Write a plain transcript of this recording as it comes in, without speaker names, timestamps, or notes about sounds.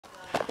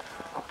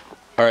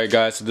Alright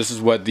guys, so this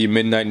is what the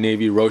Midnight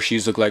Navy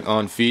Roshes look like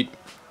on feet.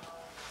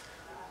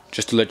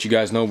 Just to let you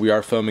guys know, we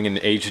are filming in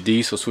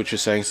HD, so switch your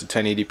settings to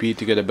 1080p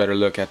to get a better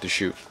look at the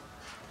shoe.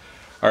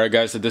 Alright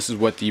guys, so this is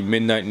what the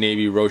Midnight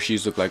Navy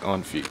Roshes look like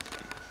on feet.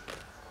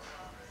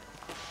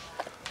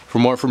 For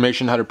more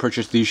information on how to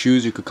purchase these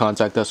shoes, you could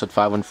contact us at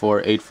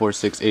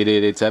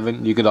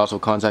 514-846-8887. You could also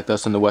contact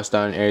us in the West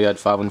Island area at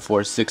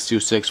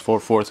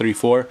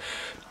 514-626-4434.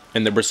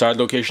 In the Broussard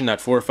location at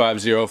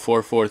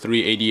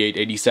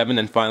 450-443-8887.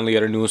 And finally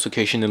at our newest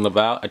location in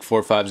Laval at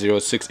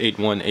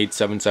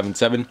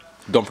 450-681-8777.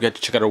 Don't forget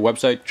to check out our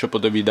website,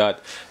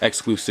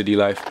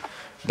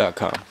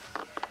 www.exclucitylife.com.